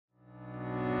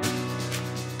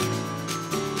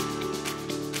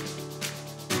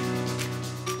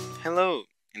Hello!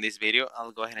 In this video,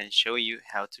 I'll go ahead and show you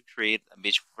how to create a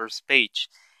Visualforce page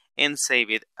and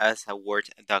save it as a Word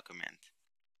document.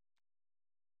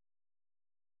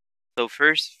 So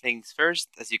first things first,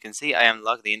 as you can see, I am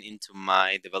logged in into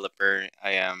my developer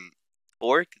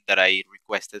org that I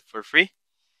requested for free.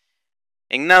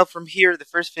 And now from here, the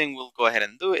first thing we'll go ahead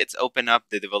and do is open up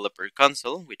the developer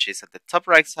console, which is at the top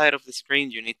right side of the screen.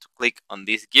 You need to click on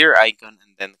this gear icon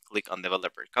and then click on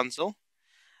developer console.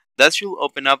 That should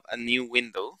open up a new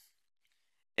window.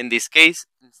 In this case,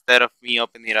 instead of me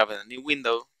opening it up in a new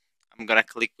window, I'm gonna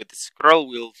click with the scroll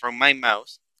wheel from my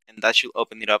mouse, and that should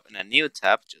open it up in a new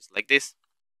tab, just like this.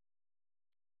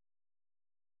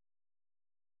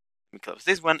 Let me close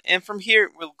this one, and from here,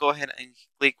 we'll go ahead and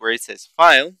click where it says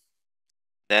File.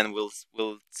 Then we'll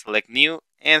select New,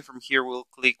 and from here, we'll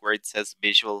click where it says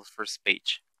Visualforce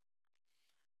Page.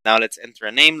 Now let's enter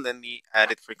a name. Let me add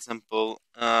it, for example,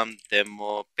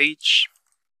 Demo Page.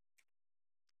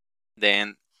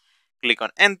 Then click on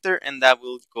Enter, and that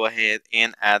will go ahead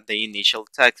and add the initial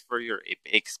text for your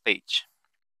Apex page.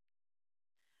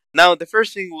 Now, the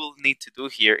first thing we'll need to do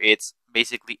here is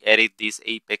basically edit this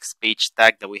Apex page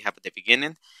tag that we have at the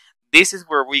beginning. This is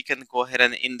where we can go ahead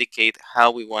and indicate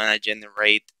how we want to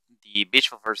generate the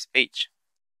Visualforce page.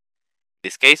 In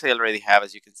this case, I already have,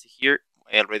 as you can see here,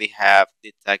 I already have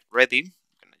the tag ready.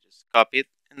 I'm going to just copy it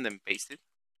and then paste it.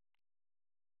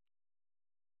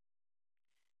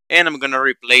 And I'm going to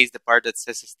replace the part that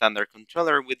says standard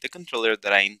controller with the controller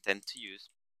that I intend to use,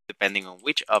 depending on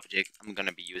which object I'm going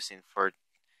to be using for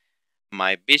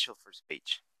my Visualforce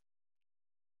page.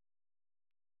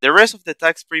 The rest of the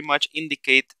tags pretty much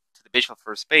indicate to the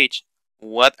Visualforce page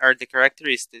what are the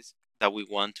characteristics that we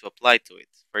want to apply to it.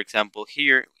 For example,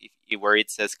 here, where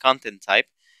it says content type,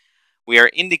 we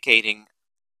are indicating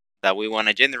that we want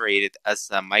to generate it as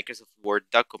a Microsoft Word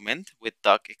document with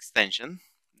doc extension.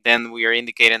 Then we are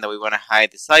indicating that we want to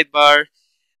hide the sidebar,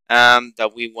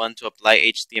 that we want to apply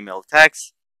HTML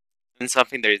tags, and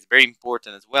something that is very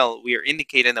important as well, we are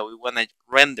indicating that we want to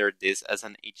render this as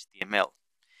an HTML.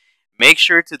 Make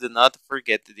sure to do not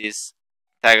forget this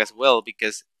tag as well,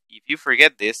 because if you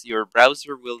forget this, your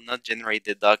browser will not generate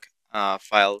the doc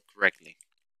file correctly.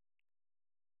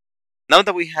 Now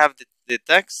that we have the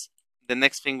text, the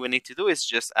next thing we need to do is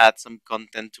just add some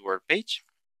content to our page.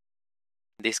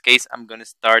 In this case, I'm going to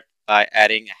start by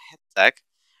adding a head tag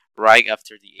right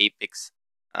after the Apex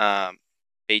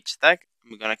page tag.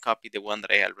 I'm going to copy the one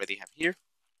that I already have here.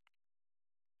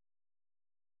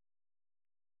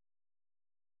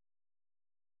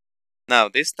 Now,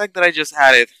 this tag that I just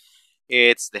added,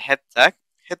 it's the head tag.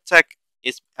 Head tag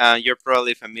is, you're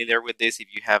probably familiar with this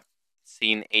if you have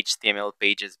seen HTML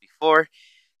pages before.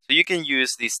 So you can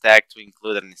use this tag to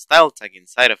include a style tag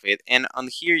inside of it. And on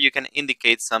here, you can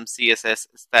indicate some CSS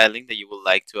styling that you would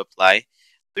like to apply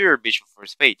to your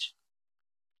Visualforce page.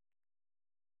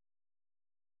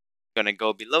 I'm going to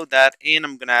go below that, and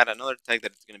I'm going to add another tag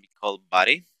that is going to be called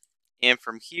body. And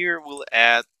from here, we'll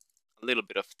add a little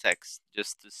bit of text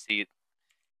just to see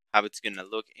how it's going to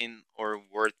look in our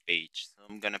Word page. So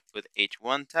I'm going to put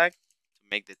H1 tag to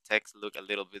make the text look a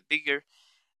little bit bigger.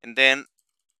 And then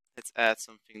let's add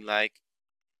something like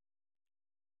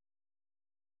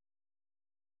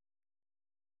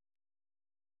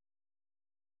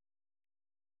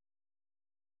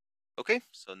okay,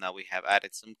 so now we have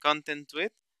added some content to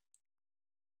it.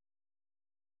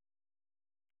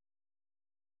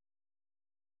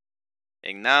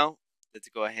 And now let's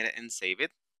go ahead and save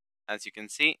it. As you can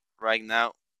see right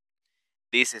now,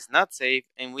 this is not saved,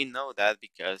 and we know that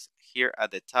because here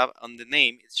at the top on the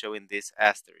name it's showing this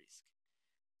asterisk.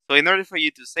 So in order for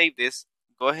you to save this,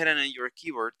 go ahead and on your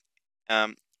keyboard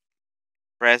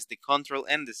press the Ctrl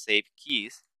and the Save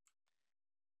keys.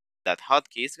 That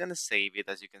hotkey is going to save it,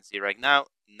 as you can see right now.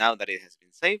 Now that it has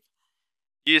been saved,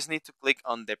 you just need to click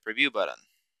on the preview button.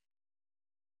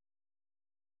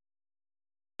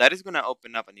 That is going to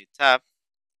open up a new tab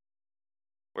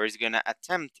where it's going to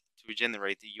attempt to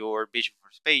generate your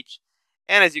Visualforce page.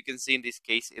 And as you can see in this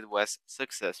case, it was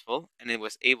successful and it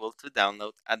was able to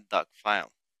download a doc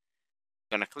file.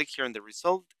 I'm going to click here on the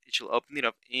result. It should open it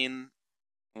up in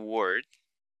Word.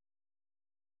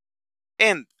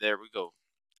 And there we go.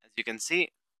 As you can see,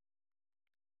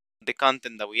 the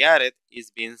content that we added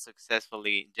is being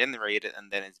successfully generated and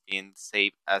then it's being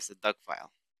saved as a doc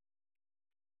file.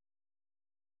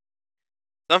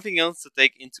 Something else to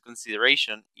take into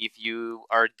consideration if you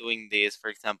are doing this, for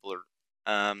example,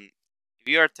 if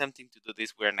you are attempting to do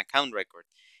this with an account record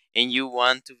and you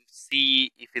want to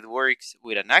see if it works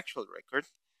with an actual record,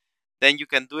 then you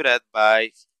can do that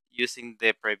by using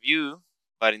the preview,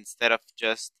 but instead of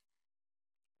just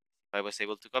If I was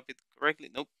able to copy it correctly,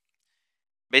 nope.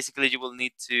 Basically, you will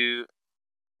need to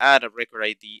add a record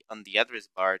ID on the address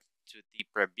bar to the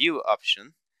preview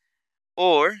option,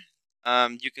 or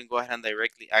you can go ahead and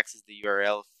directly access the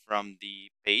URL from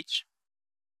the page.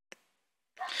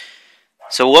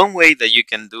 So one way that you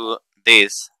can do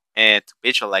this and to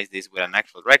visualize this with an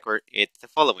actual record, it's the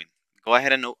following. Go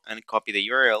ahead and copy the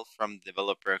URL from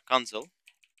Developer Console,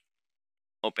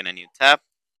 open a new tab,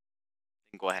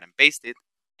 and go ahead and paste it,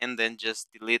 and then just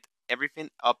delete everything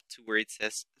up to where it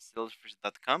says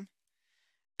salesforce.com.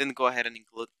 Then go ahead and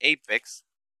include Apex,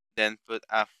 then put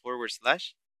a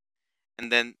 /,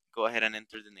 and then go ahead and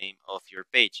enter the name of your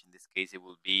page. In this case, it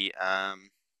will be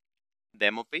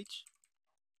demo page.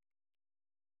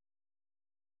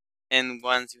 And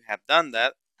once you have done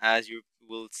that, as you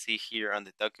will see here on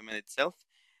the document itself,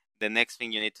 the next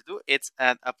thing you need to do is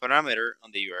add a parameter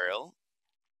on the URL,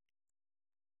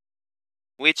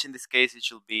 which in this case it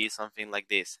should be something like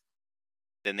this: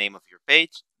 the name of your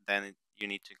page, then you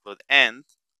need to include and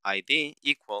ID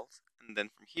equals, and then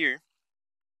from here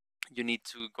you need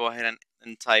to go ahead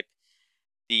and type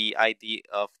the ID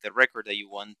of the record that you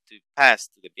want to pass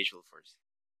to the Visualforce.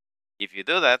 If you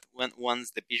do that, once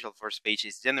the Visualforce page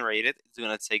is generated, it's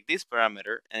going to take this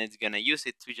parameter and it's going to use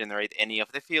it to generate any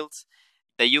of the fields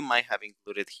that you might have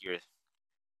included here.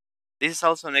 This is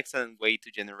also an excellent way to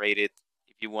generate it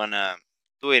if you want to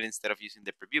do it instead of using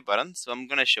the preview button. So I'm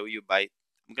going to show you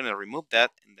I'm going to remove that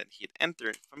and then hit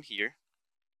enter from here.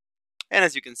 And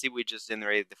as you can see, we just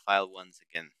generated the file once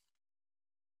again.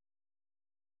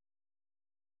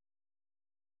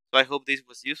 So I hope this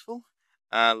was useful.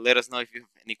 Let us know if you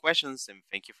have any questions, and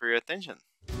thank you for your attention.